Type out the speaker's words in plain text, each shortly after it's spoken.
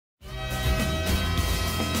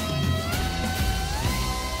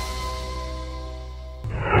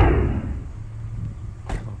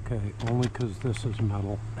Okay, only because this is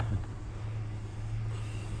metal.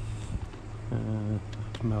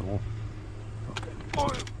 It's metal. Okay.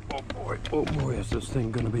 Oh boy, is this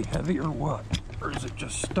thing gonna be heavy or what? Or is it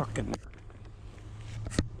just stuck in there?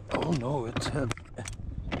 Oh no, it's heavy.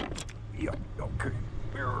 Yeah, okay.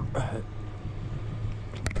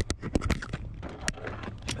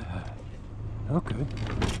 Okay,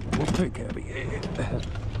 we'll take heavy.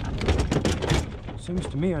 Seems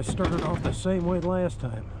to me I started off the same way last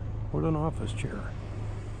time, with an office chair.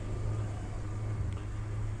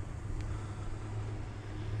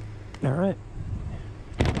 All right,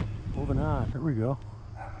 moving on. Here we go.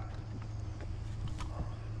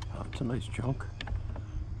 Oh, it's a nice chunk.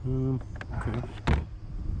 Okay.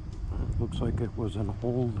 Looks like it was an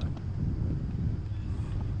old,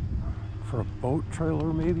 for a boat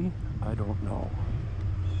trailer maybe? I don't know.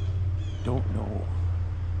 Don't know.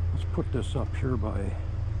 Let's put this up here by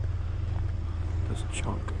this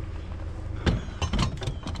chunk.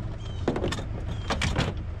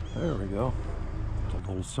 There we go. It's a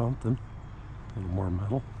little something. A little more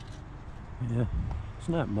metal. Yeah, it's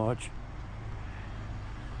not much.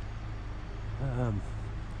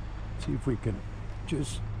 See if we can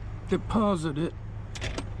just deposit it.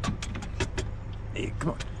 Hey,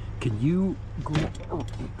 come on. Can you go? Oh,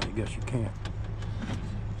 I guess you can't.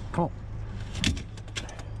 Come on.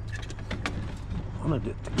 I wanted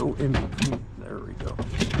it to go in between. There we go.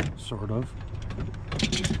 Sort of.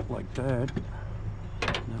 Like that.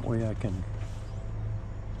 That way I can.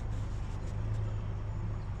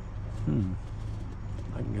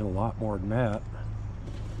 I can get a lot more than that.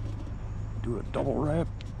 Do a double wrap.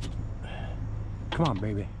 Come on,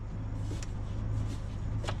 baby.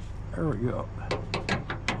 There we go.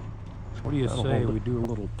 What do you say we do a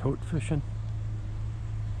little tote fishing?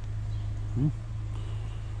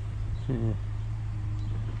 Yeah.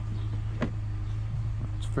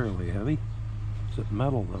 It's fairly heavy. Is it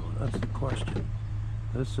metal though? That's the question.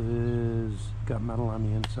 This is got metal on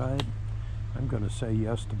the inside. I'm going to say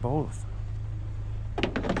yes to both.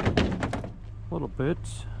 Little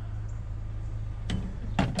bits.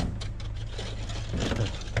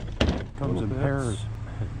 Comes in pairs.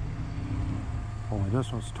 Only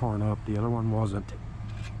this one's torn up, the other one wasn't.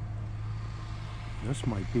 This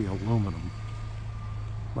might be aluminum,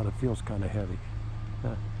 but it feels kind of heavy.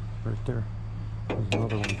 Right there. There's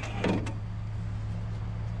another one.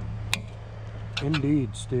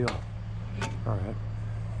 Indeed, steel. Alright.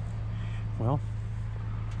 Well,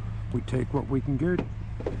 we take what we can get.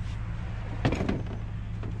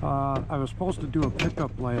 I was supposed to do a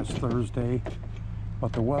pickup last Thursday,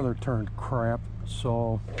 but the weather turned crap,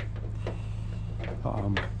 so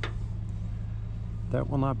that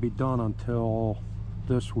will not be done until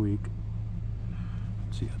this week.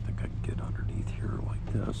 Let's see, I think I can get underneath here like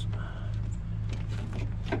this.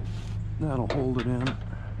 That'll hold it in,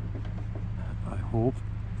 I hope.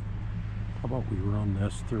 How about we run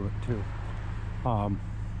this through it too?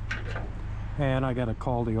 And I gotta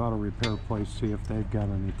call the auto repair place, see if they've got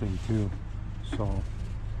anything too. So,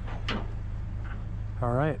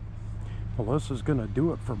 all right. Well, this is gonna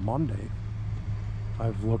do it for Monday.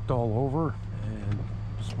 I've looked all over, and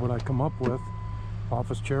this is what I come up with.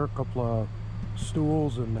 Office chair, a couple of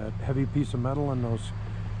stools, and that heavy piece of metal, and those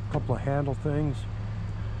couple of handle things.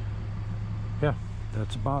 Yeah,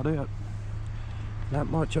 that's about it. Not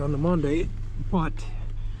much on the Monday, but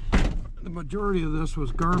the majority of this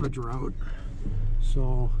was garbage route.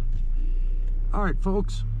 So, all right,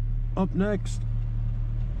 folks, up next,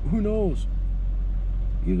 who knows?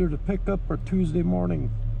 Either the pickup or Tuesday morning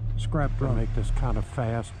scrap run. Make this kind of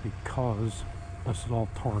fast because this is all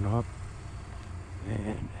torn up.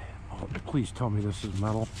 And oh, please tell me this is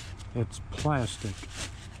metal. It's plastic.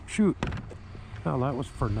 Shoot. No, that was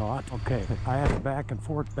for naught. Okay, I had to back and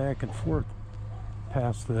forth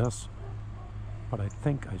past this, but I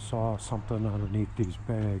think I saw something underneath these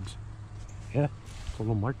bags. Yeah, it's a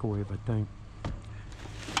little microwave, I think.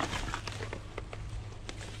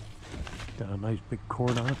 Got a nice big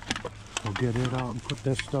cord on it. We'll get it out and put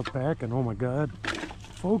this stuff back, and oh my God,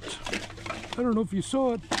 folks, I don't know if you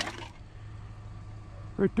saw it.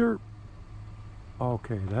 Right there.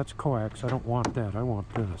 Okay, that's coax. I don't want that. I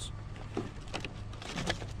want this.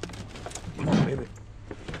 Come on, baby.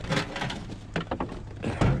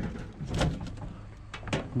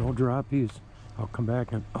 No droppies. I'll come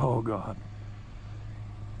back and, oh God.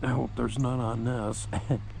 I hope there's none on this.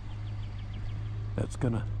 That's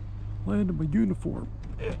gonna land in my uniform.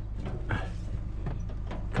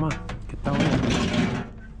 Come on, get down there.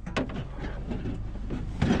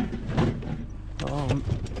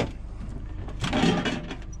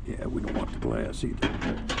 Yeah, we don't want the glass either.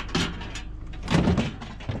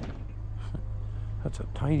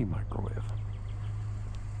 tiny microwave.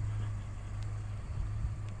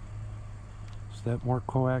 Is that more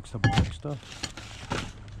coax than black stuff?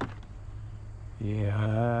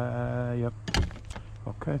 Yeah, yep.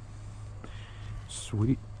 Okay.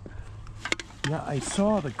 Sweet. Yeah, I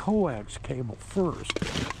saw the coax cable first.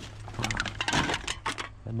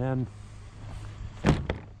 And then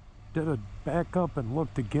did a back up and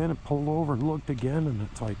looked again and pulled over and looked again, and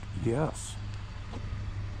it's like, yes.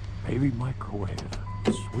 Baby microwave.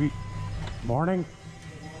 Sweet. Morning.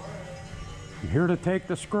 I'm here to take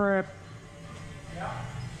the scrap.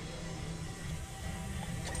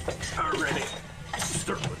 Alrighty.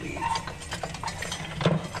 Start with these.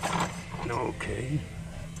 Okay.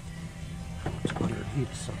 Let's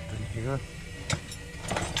underneath something here.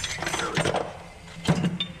 There we go.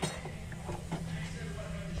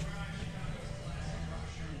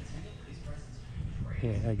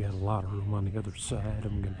 Yeah, I got a lot of room on the other side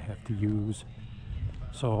I'm gonna have to use.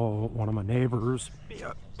 So one of my neighbors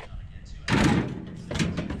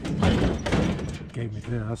gave me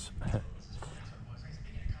this.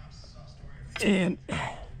 And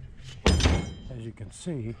as you can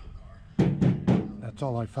see, that's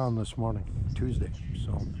all I found this morning, Tuesday.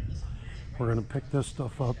 So we're gonna pick this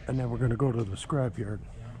stuff up and then we're gonna go to the scrapyard.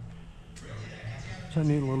 So I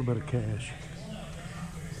need a little bit of cash.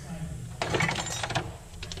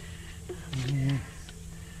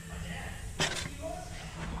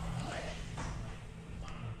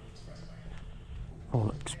 I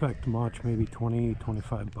don't expect much, maybe 20,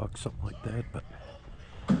 25 bucks, something like that, but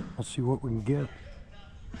we'll see what we can get.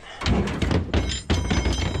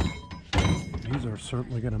 These are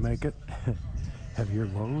certainly going to make it. Heavier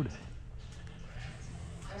load.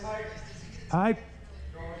 Hi.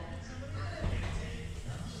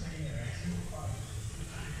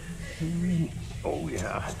 Oh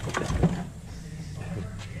yeah.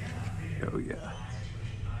 Oh yeah.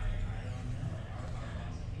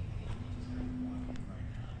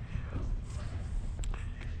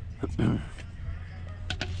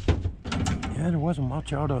 Yeah, there wasn't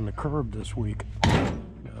much out on the curb this week.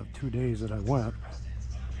 2 days that I went.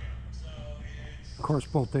 Of course,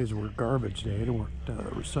 both days were garbage day. They weren't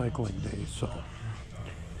recycling days, so.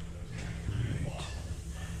 Right.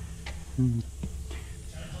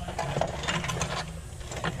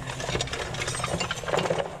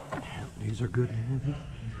 These are good.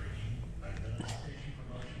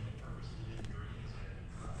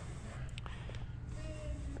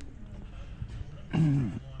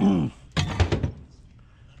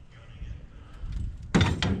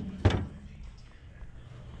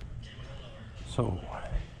 So,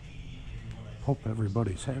 hope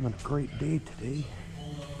everybody's having a great day today.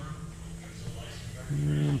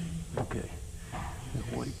 Okay,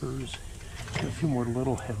 got wipers, got a few more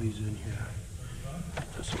little heavies in here.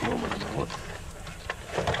 Just aluminum on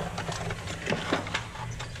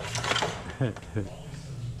it.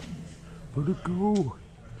 Let it go.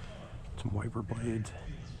 Some wiper blades.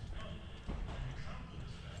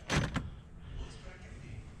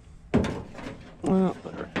 Well,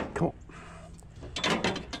 there, come on.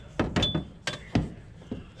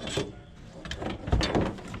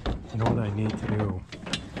 You know what I need to do,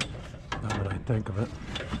 now that I think of it?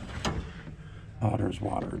 Oh, there's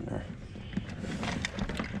water in there.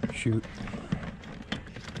 Shoot.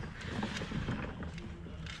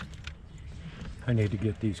 I need to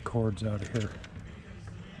get these cords out of here.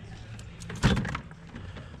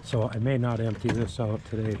 So I may not empty this out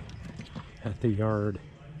today at the yard.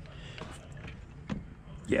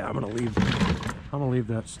 Yeah, I'm gonna leave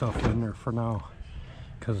that stuff in there for now,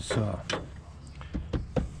 because and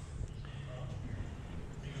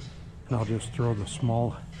I'll just throw the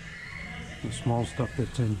small stuff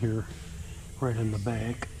that's in here right in the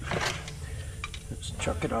bag. Just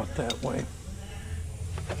chuck it out that way.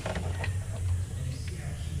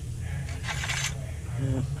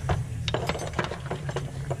 Yeah.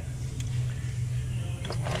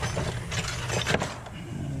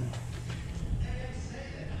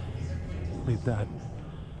 Leave that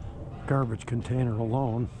garbage container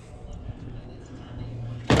alone.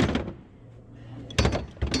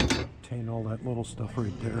 Contain all that little stuff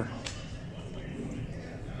right there.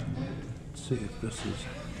 Let's see if this is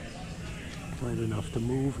light enough to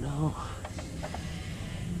move now.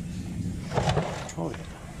 Oh yeah.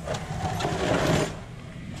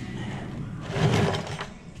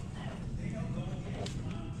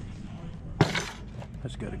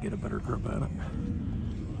 Just got to get a better grip at it.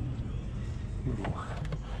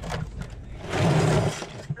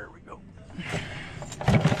 There we go.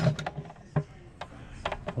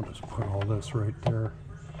 I'll just put all this right there,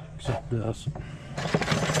 except this.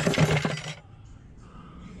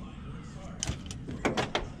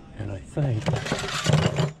 think.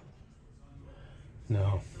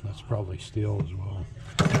 No, that's probably steel as well.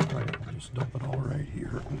 Right, I'll just dump it all right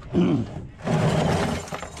here.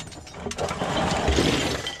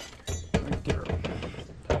 Right there.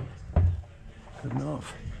 Good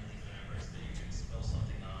enough.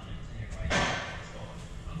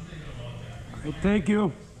 Right, thank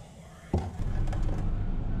you.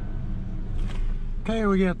 Okay,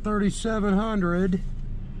 we got 3,700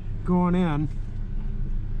 going in.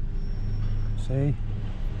 See?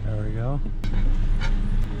 There we go.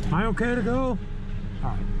 Am I okay to go? All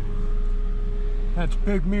right. That's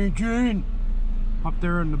Big Mean Gene up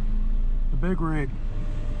there in the big rig.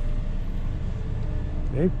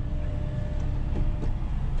 Babe?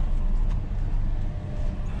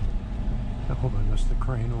 I hope I missed the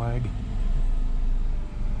crane leg.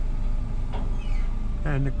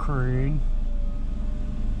 And the crane.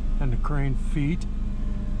 And the crane feet.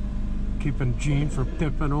 Keeping Gene from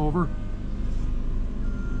tipping over.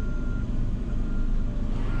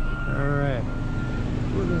 Alright.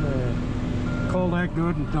 We're gonna call that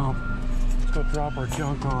good and dump. Let's go drop our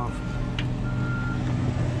junk off.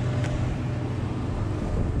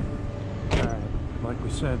 Alright. Like we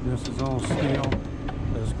said, this is all steel.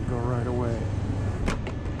 This can go right away.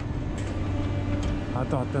 I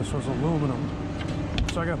thought this was aluminum.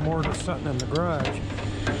 So I got more just sitting in the garage.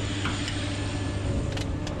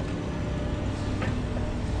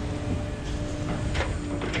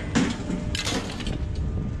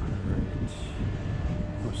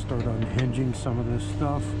 We'll start unhinging some of this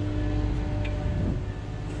stuff.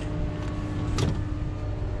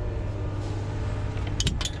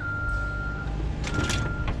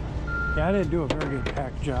 Yeah, I didn't do a very good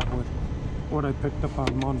pack job with what I picked up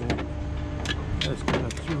on Monday. Just kind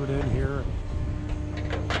of threw it in here.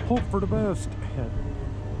 Hope for the best. Yeah,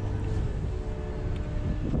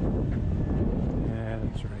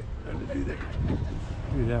 that's right. I had to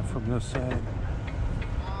do that from this side.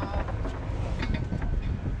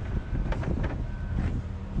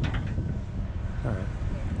 All right,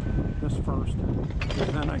 this first, and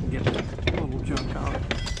then I can get a little junk out.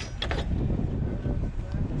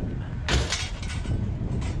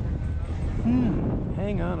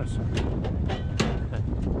 Hang on a second.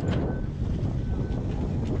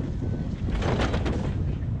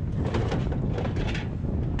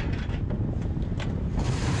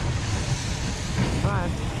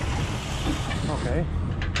 Okay.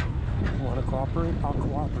 You want to cooperate? I'll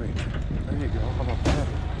cooperate. There you go. How about that?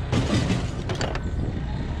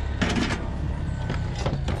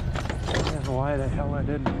 I don't know why the hell I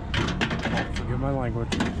didn't. Oh, forgive my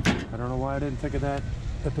language. I don't know why I didn't think of that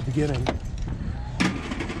at the beginning.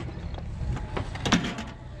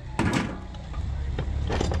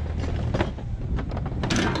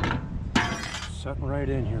 Sitting right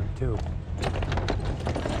in here, too.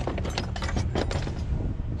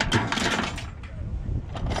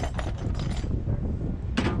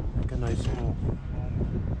 Nice little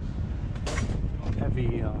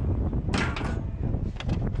heavy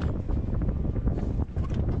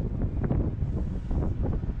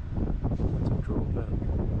what's a drill bit?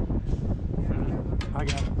 I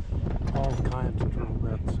got all kinds of drill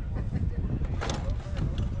bits.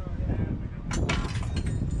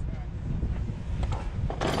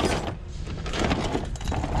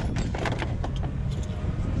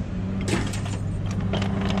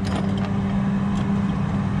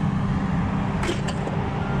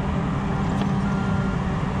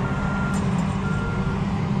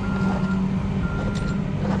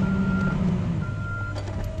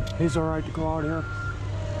 He's all right to go out here?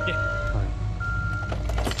 Yeah. Right.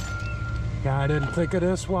 Yeah, I didn't think of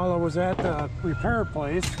this while I was at the repair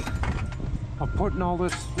place. I'm putting all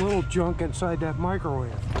this little junk inside that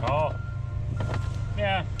microwave. Oh.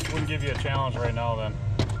 Yeah, wouldn't give you a challenge right now then.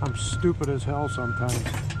 I'm stupid as hell sometimes.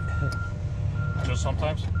 Just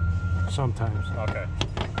sometimes? Sometimes. Okay.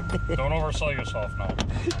 Don't oversell yourself now.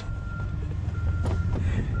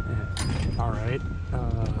 All right.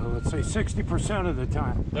 Let's say 60% of the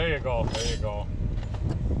time. There you go. There you go.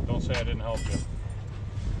 Don't say I didn't help you.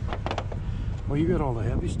 Well, you got all the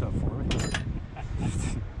heavy stuff for me.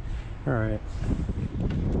 All right.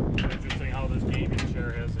 Interesting how this gaming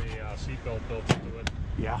chair has a seatbelt built into it.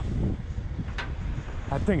 Yeah.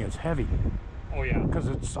 That thing is heavy. Oh yeah. Because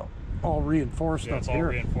it's all reinforced yeah, up it's here.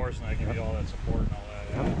 all reinforced and I give you all that support and all that.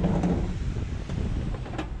 Yeah.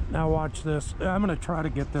 Yep. Now watch this. I'm going to try to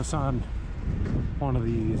get this on one of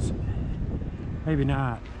these. Maybe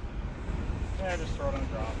not. Yeah, just throw it on a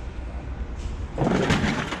drop.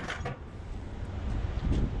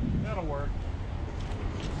 That'll work.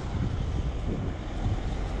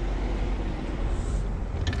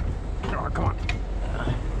 Oh, come on.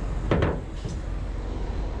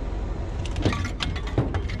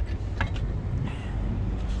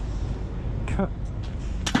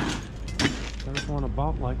 There's one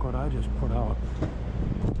about like what I just put out.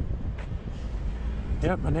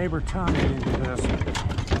 Yep, my neighbor Tommy into this.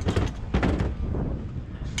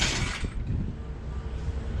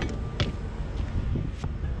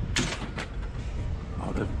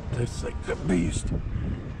 Oh, this thing's a beast.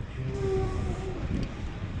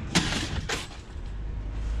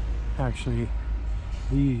 Actually,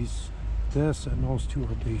 this and those two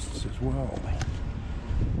are beasts as well.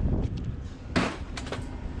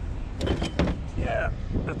 Yeah,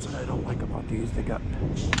 that's what I don't like about these. They got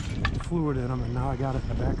fluid in them, and now I got it in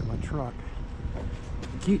the back of my truck.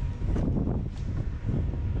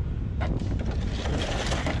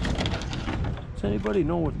 Does anybody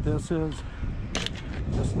know what this is?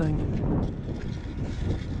 This thing?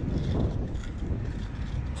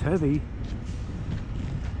 It's heavy.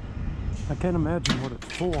 I can't imagine what it's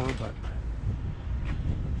for, but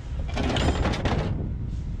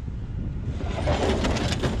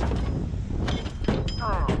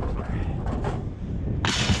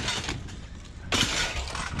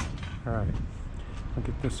all right, I'll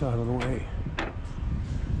get this out of the way.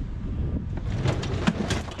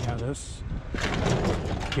 Yeah, this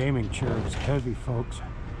gaming chair is heavy, folks.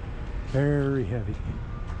 Very heavy.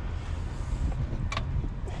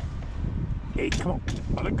 Hey, come on,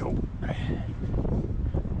 let it go.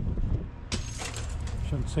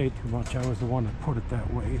 Shouldn't say too much. I was the one that put it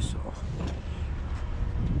that way, so.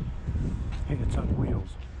 Hey, it's on wheels.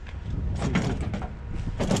 See if we can.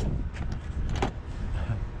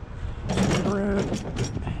 All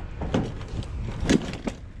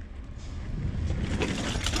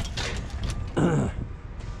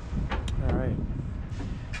right.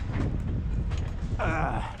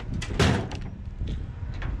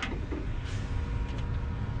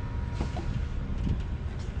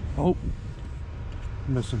 Oh,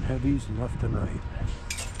 missing heavies left and right.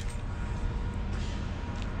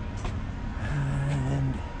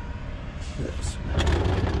 And this.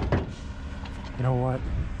 You know what?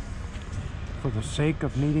 For the sake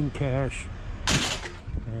of needing cash,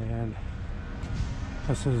 and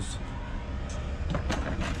this is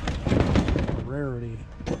a rarity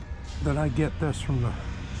that I get this from the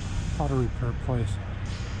auto repair place.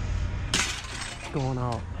 It's going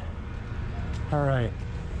out. All right.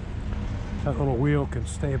 That little wheel can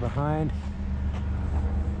stay behind.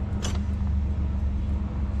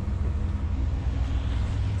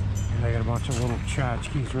 And I got a bunch of little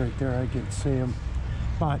tchotchkes right there. I can see them,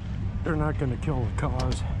 but they're not going to kill the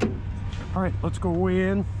cause. All right, let's go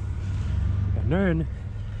in, and then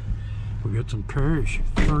we get some cash.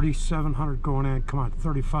 3,700 going in. Come on,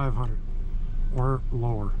 3,500 or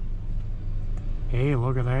lower. Hey,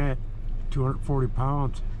 look at that. 240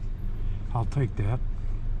 pounds. I'll take that.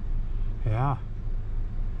 Yeah,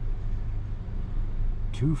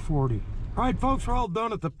 240. All right, folks, we're all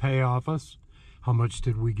done at the pay office. How much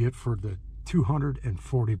did we get for the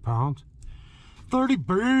 240 pounds? 30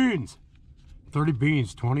 beans. 30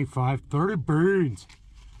 beans, 25, 30 beans.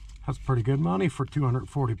 That's pretty good money for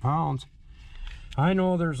 240 pounds. I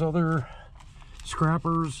know there's other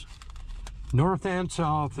scrappers north and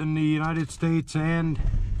south in the United States and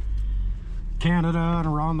Canada and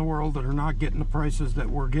around the world that are not getting the prices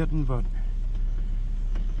that we're getting, but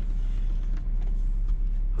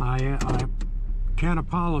I can't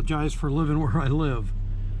apologize for living where I live.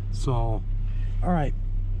 So, all right.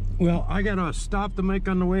 Well, I got a stop to make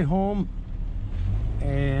on the way home,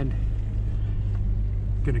 and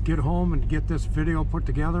gonna get home and get this video put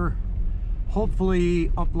together. Hopefully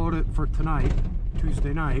upload it for tonight,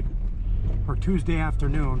 Tuesday night, or Tuesday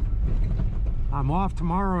afternoon. I'm off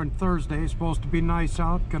tomorrow and Thursday. It's supposed to be nice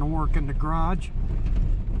out. Gonna work in the garage.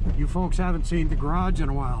 You folks haven't seen the garage in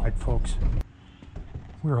a while. All right, folks.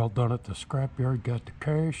 We're all done at the scrapyard. Got the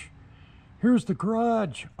cash. Here's the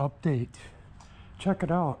garage update. Check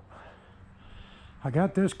it out. I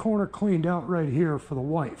got this corner cleaned out right here for the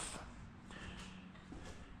wife.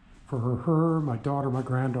 For her, my daughter, my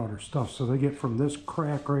granddaughter stuff. So they get from this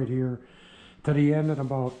crack right here to the end, and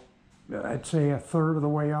about, I'd say, a third of the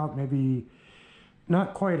way out, maybe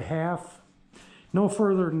not quite half. No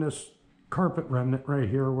further than this carpet remnant right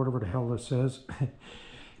here, or whatever the hell this is.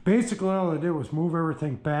 Basically, all I did was move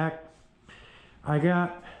everything back. I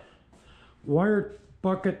got wire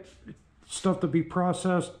bucket stuff to be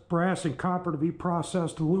processed, brass and copper to be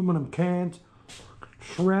processed, aluminum cans,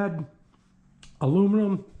 shred,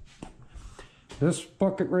 aluminum. This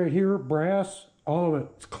bucket right here, brass, all of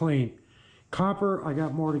it's clean. Copper, I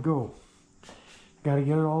got more to go. Got to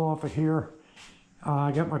get it all off of here.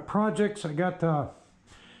 I got my projects. I got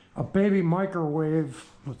a baby microwave.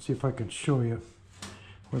 Let's see if I can show you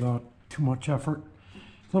without too much effort.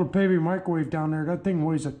 Little baby microwave down there. That thing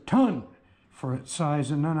weighs a ton. for its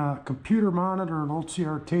size. And then a computer monitor, an old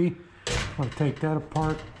CRT. I'm going to take that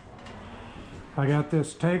apart. I got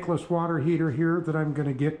this tankless water heater here that I'm going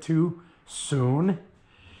to get to soon.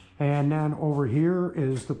 And then over here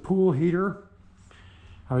is the pool heater.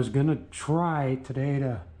 I was going to try today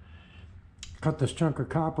to cut this chunk of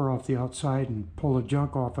copper off the outside and pull the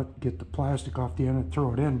junk off it, get the plastic off the end and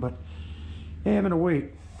throw it in, but I'm going to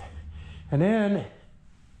wait. And then,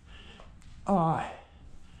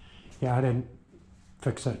 yeah, I didn't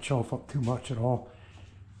fix that shelf up too much at all.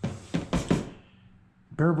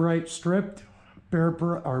 Bear Brite stripped,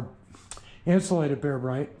 or insulated Bear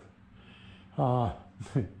Brite. I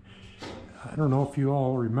don't know if you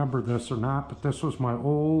all remember this or not, but this was my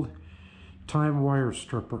old time wire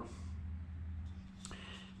stripper.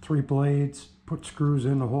 3 blades, put screws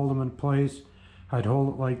in to hold them in place. I'd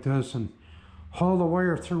hold it like this and haul the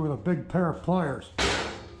wire through with a big pair of pliers.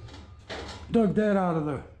 Dug that out of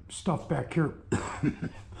the stuff back here.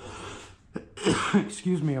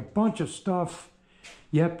 Excuse me, a bunch of stuff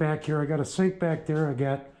yet back here. I got a sink back there. I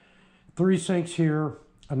got 3 sinks here,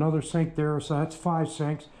 another sink there, so that's 5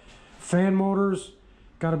 sinks. Fan motors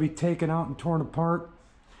got to be taken out and torn apart.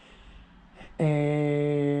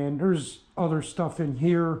 And there's other stuff in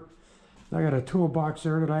here. I got a toolbox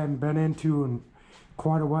there that I haven't been into in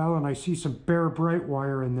quite a while, and I see some Bear Brite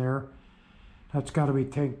wire in there. That's got to be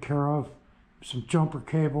taken care of. Some jumper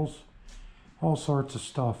cables, all sorts of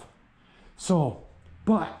stuff. So,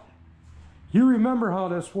 but you remember how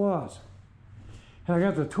this was. And I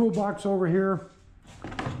got the toolbox over here.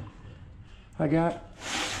 I got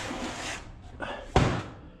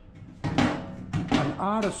an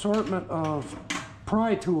odd assortment of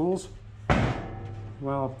pry tools.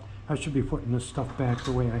 Well, I should be putting this stuff back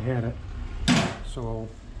the way I had it, so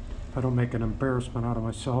I don't make an embarrassment out of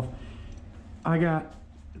myself. I got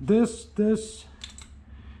this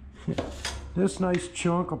nice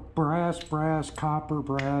chunk of brass, copper,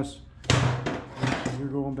 brass. You're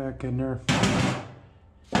going back in there.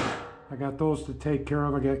 I got those to take care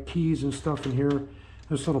of. I got keys and stuff in here.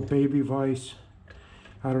 This little baby vise.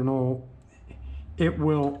 I don't know. It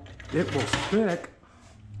will stick.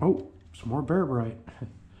 Oh, some more Bear Brite.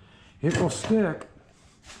 It will stick.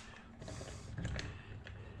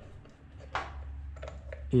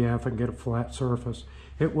 Yeah, if I can get a flat surface.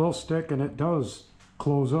 It will stick, and it does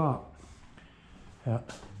close up. Yeah.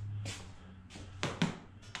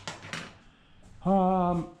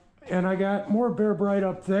 And I got more Bear Brite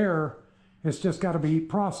up there. It's just got to be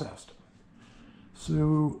processed.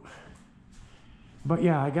 So, but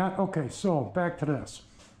yeah, I got, okay, so back to this.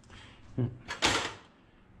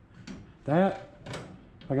 That,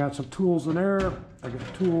 I got some tools in there. I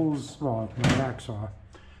got tools, well, my hacksaw. Let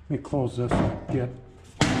me close this and get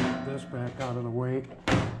this back out of the way.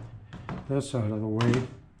 This out of the way.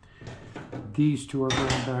 These two are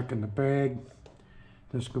going back in the bag.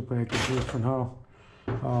 This go back in here for now.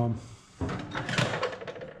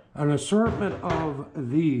 An assortment of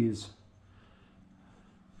these.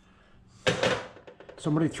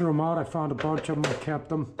 Somebody threw them out. I found a bunch of them. I kept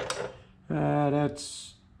them.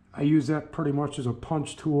 I use that pretty much as a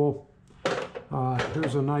punch tool.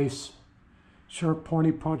 Here's a nice sharp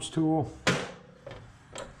pointy punch tool.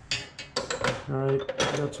 All right,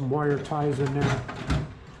 got some wire ties in there.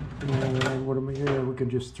 And what am I here? We can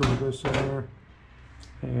just throw this in there.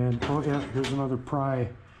 And oh yeah, here's another pry.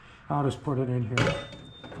 I'll just put it in here.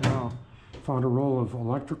 Now, found a roll of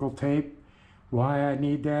electrical tape. Why I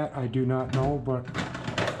need that, I do not know, but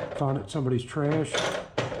found it in somebody's trash.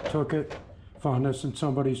 Took it. Found this in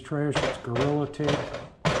somebody's trash. It's Gorilla Tape.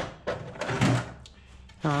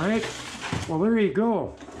 All right. Well, there you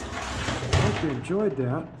go. Hope you enjoyed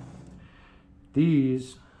that.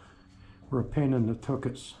 These were a pain in the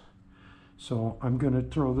tuchus. So I'm going to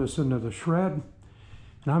throw this into the shred.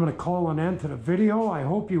 And I'm going to call an end to the video. I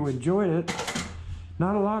hope you enjoyed it.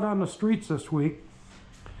 Not a lot on the streets this week.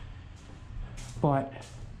 But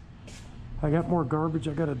I got more garbage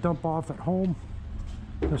I got to dump off at home.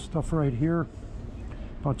 This stuff right here.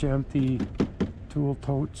 Bunch of empty tool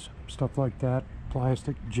totes. Stuff like that.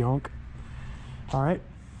 Plastic, junk. All right.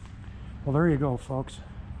 Well, there you go, folks.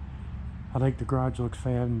 I think the garage looks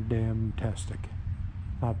fan-damn-tastic.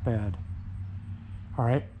 Not bad. All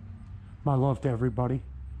right. My love to everybody.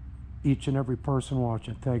 Each and every person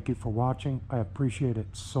watching. Thank you for watching. I appreciate it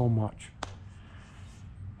so much.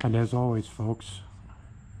 And as always, folks,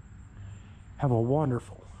 have a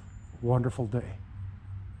wonderful, wonderful day.